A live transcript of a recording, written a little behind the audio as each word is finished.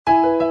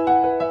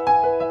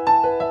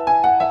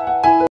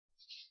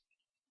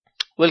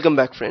Welcome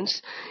back,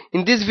 friends.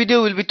 In this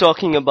video we'll be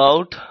talking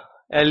about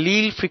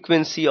allele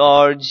frequency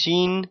or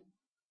gene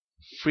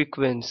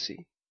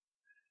frequency.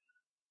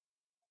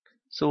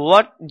 So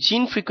what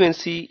gene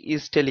frequency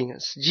is telling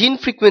us? Gene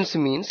frequency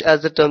means,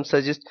 as the term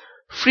suggests,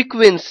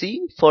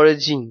 frequency for a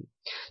gene.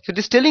 So it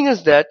is telling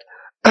us that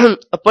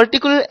a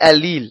particular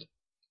allele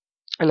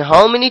and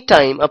how many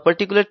times a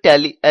particular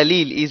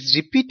allele is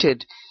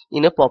repeated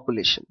in a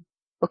population.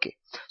 Okay,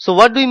 so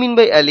what do you mean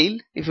by allele?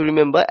 If you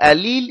remember,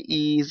 allele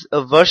is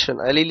a version.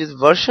 Allele is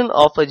version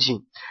of a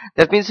gene.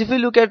 That means if you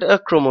look at a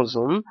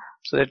chromosome,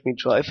 so let me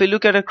draw. If you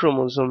look at a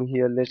chromosome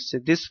here, let's say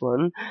this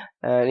one,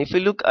 and if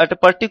you look at a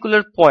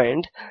particular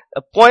point,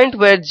 a point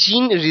where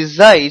gene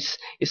resides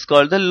is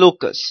called the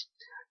locus.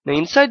 Now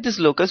inside this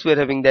locus we are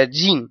having that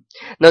gene.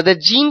 Now that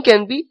gene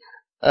can be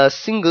a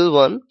single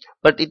one,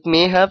 but it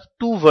may have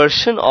two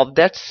versions of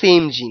that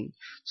same gene.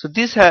 So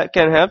this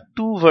can have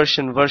two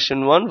version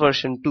 1,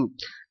 version 2.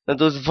 Now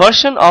those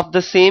version of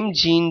the same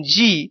gene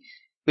G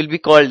will be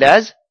called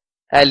as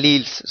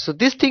alleles. So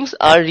these things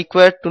are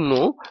required to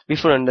know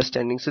before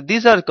understanding. So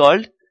these are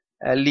called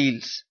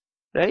alleles,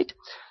 right?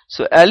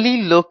 So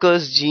allele,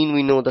 locus, gene,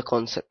 we know the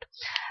concept.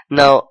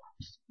 Now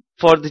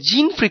for the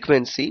gene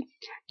frequency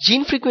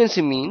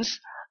means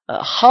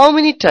how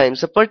many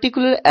times a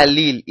particular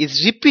allele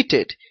is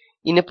repeated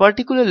in a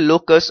particular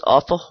locus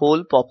of a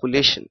whole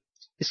population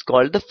is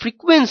called the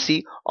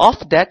frequency of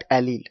that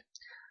allele.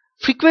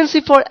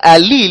 Frequency for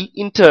allele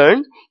in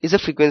turn is a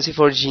frequency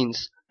for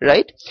genes,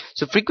 right?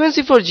 So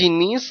frequency for gene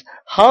means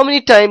how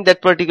many times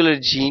that particular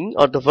gene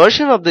or the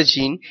version of the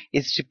gene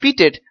is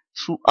repeated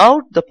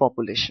throughout the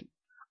population.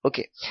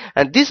 Okay,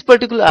 and this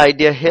particular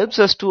idea helps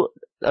us to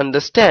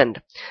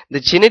understand the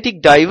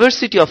genetic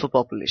diversity of a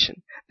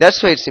population.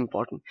 That's why it's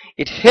important.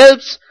 It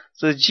helps,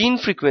 so gene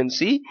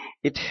frequency,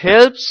 it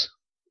helps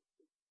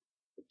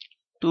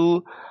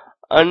to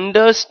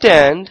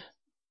understand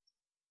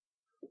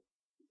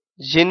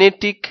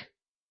genetic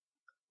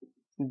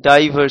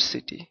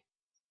diversity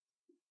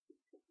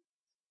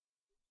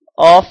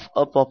of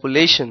a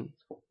population.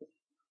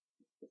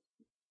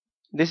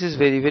 This is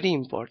very, very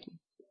important.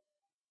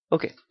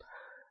 Okay,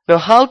 now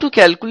how to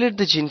calculate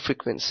the gene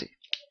frequency?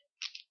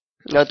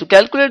 Now to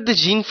calculate the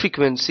gene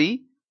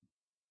frequency,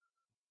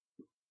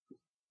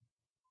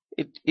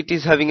 it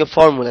is having a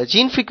formula.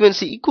 Gene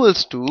frequency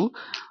equals to,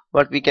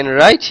 what we can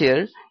write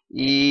here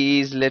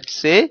is, let's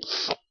say,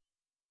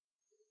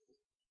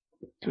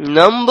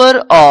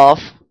 number of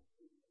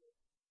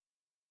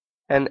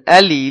an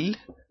allele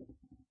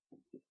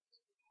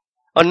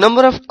or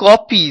number of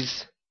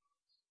copies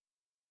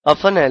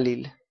of an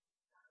allele.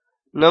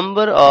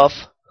 Number of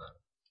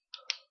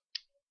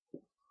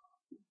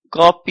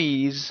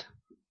copies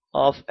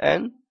of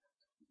an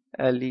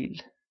allele.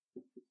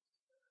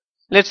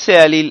 Let's say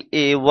allele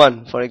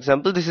A1, for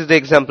example. This is the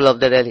example of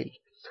that allele.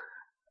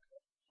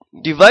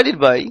 Divided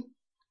by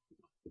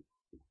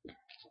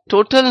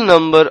total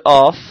number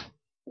of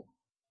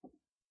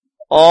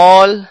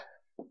all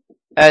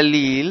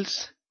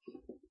alleles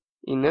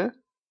in a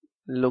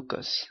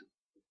locus.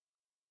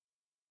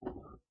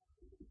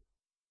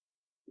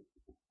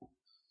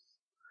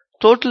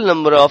 Total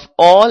number of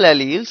all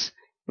alleles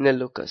in a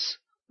locus.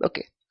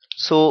 Okay,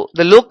 so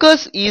the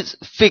locus is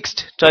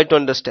fixed. Try to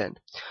understand.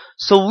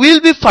 So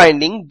we'll be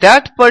finding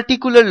that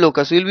particular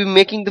locus. We'll be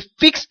making the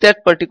fix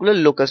that particular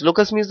locus.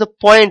 Locus means the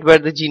point where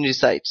the gene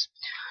resides.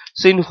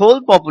 So in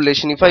whole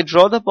population, if I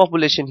draw the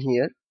population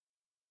here,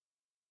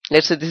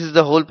 let's say this is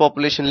the whole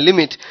population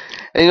limit,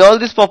 and in all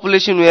this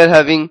population we are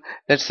having,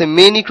 let's say,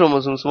 many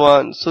chromosomes.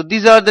 So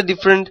these are the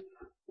different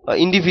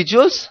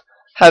individuals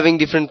having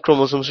different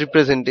chromosomes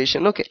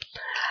representation. Okay,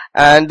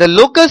 and the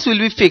locus will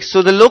be fixed.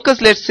 So the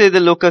locus, let's say the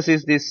locus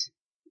is this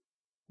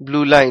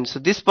blue line. So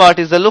this part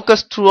is the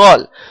locus through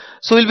all.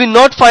 So we'll be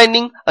not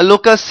finding a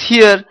locus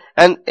here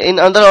and in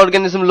other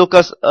organism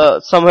locus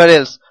somewhere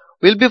else.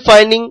 We'll be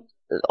finding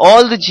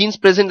all the genes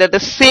present at the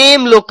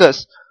same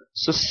locus.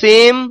 So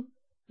same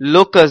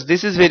locus,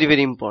 this is very,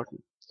 very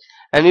important.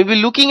 And we'll be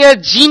looking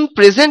at gene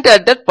present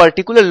at that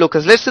particular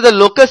locus. Let's say the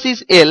locus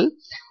is L.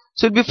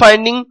 So we'll be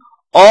finding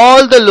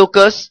all the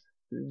locus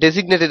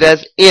designated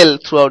as L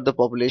throughout the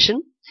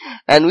population.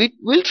 And we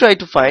will try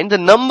to find the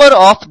number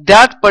of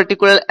that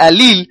particular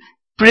allele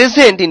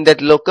present in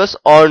that locus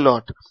or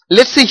not.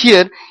 Let's say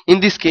here, in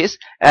this case,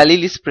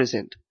 allele is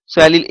present.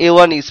 So allele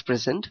A1 is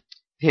present.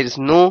 Here is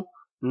no,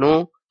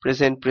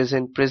 present,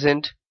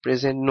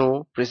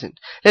 no, present.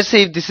 Let's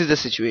say if this is the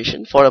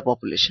situation for a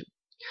population.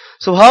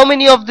 So how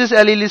many of this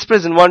allele is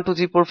present? 1, 2,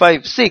 3, 4,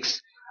 5,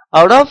 6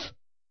 out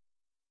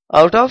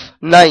of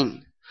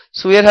 9.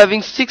 So we are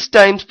having 6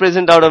 times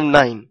present out of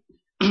 9.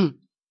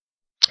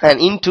 And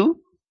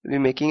into, we'll be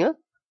making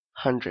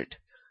 100,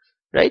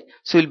 right?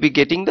 So we'll be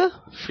getting the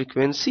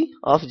frequency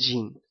of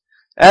gene.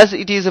 As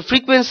it is a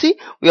frequency,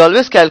 we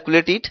always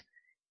calculate it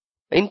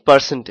in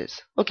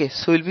percentage. Okay,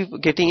 so we'll be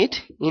getting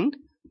it in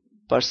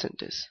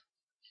percentage.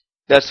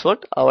 That's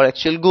what our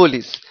actual goal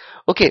is.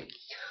 Okay,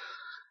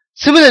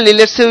 similarly,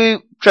 let's say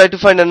we try to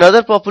find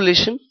another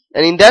population.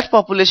 and in that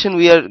population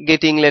we are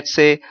getting, let's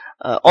say,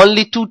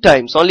 only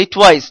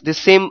twice the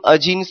same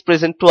gene is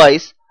present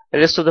twice, the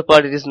rest of the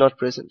part it is not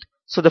present,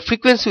 so the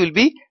frequency will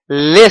be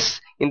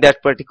less in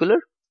that particular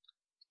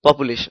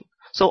population.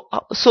 So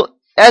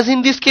as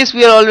in this case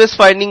we are always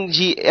finding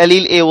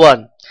allele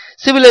A1.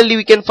 Similarly,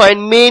 we can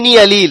find many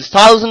alleles,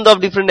 thousands of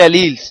different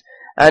alleles,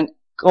 and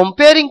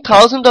comparing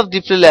thousands of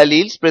different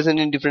alleles present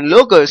in different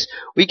locus,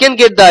 we can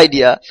get the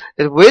idea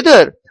that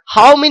whether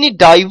how much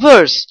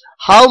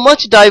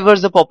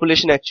diverse the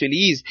population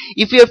actually is.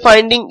 If we are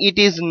finding it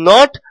is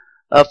not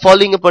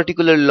following a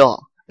particular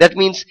law, that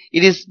means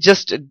it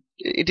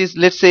is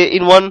let's say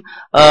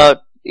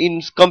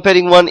in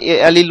comparing one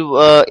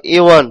allele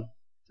A1,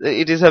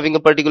 it is having a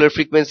particular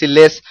frequency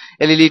less,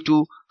 allele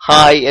 2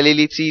 high,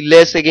 allele 3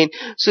 less again.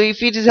 So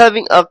if it is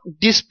having a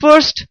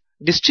dispersed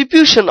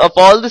distribution of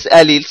all these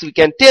alleles, we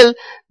can tell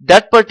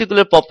that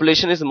particular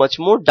population is much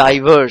more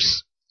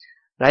diverse,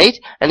 right?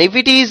 And if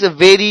it is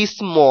very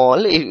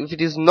small, if it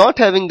is not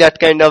having that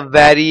kind of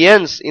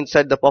variance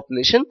inside the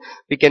population,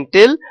 we can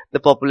tell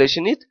the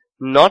population is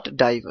not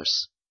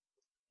diverse,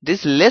 it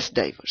is less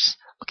diverse.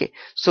 Okay,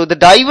 so the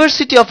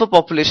diversity of a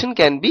population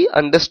can be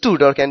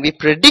understood or can be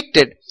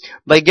predicted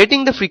by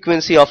getting the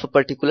frequency of a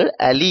particular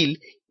allele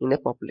in a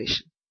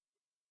population.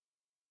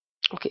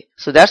 Okay,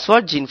 so that's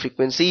what gene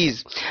frequency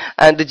is.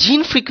 And the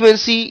gene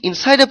frequency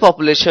inside a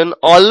population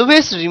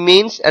always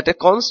remains at a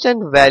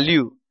constant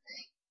value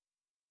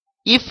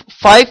if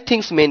 5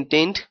 things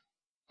maintained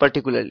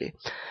particularly.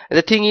 And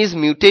the thing is,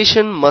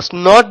 mutation must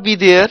not be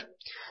there.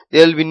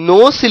 There will be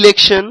no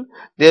selection.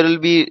 There will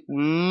be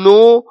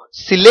no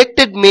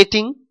selected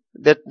mating.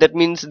 That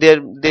means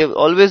there will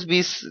always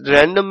be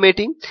random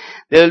mating.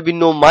 There will be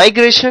no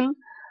migration,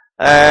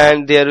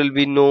 and there will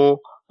be no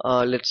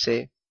let's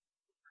say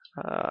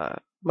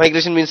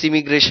migration means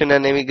immigration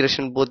and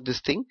emigration, both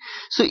this thing.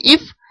 So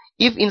if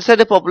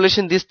inside a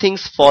population these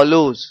things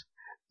follows,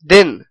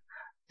 then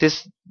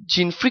this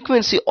gene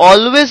frequency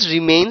always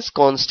remains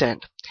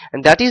constant,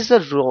 and that is the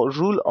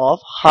rule of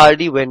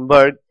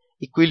Hardy-Weinberg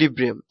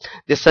equilibrium.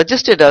 They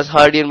suggested us,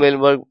 Hardy and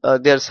Weinberg,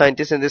 they are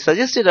scientists, and they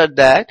suggested us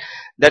that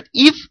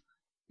if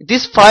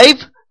these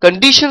 5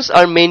 conditions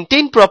are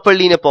maintained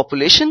properly in a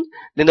population,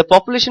 then the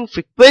population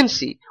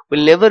frequency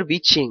will never be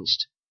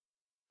changed.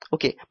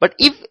 Okay, but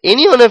if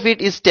any one of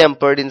it is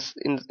tempered in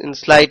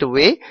slight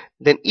way,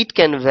 then it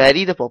can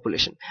vary the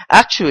population.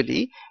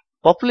 Actually,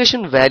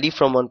 population vary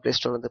from one place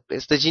to another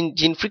place. The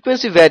gene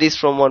frequency varies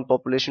from one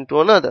population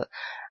to another,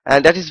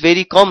 and that is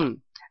very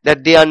common,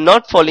 that they are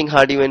not following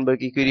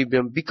Hardy-Weinberg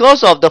equilibrium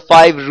because of the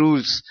 5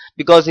 rules,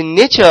 because in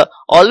nature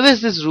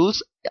always these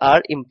rules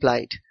are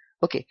implied.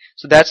 Okay,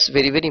 so that's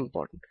very, very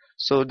important.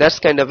 So that's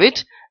kind of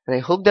it, and I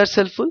hope that's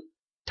helpful.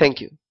 Thank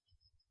you.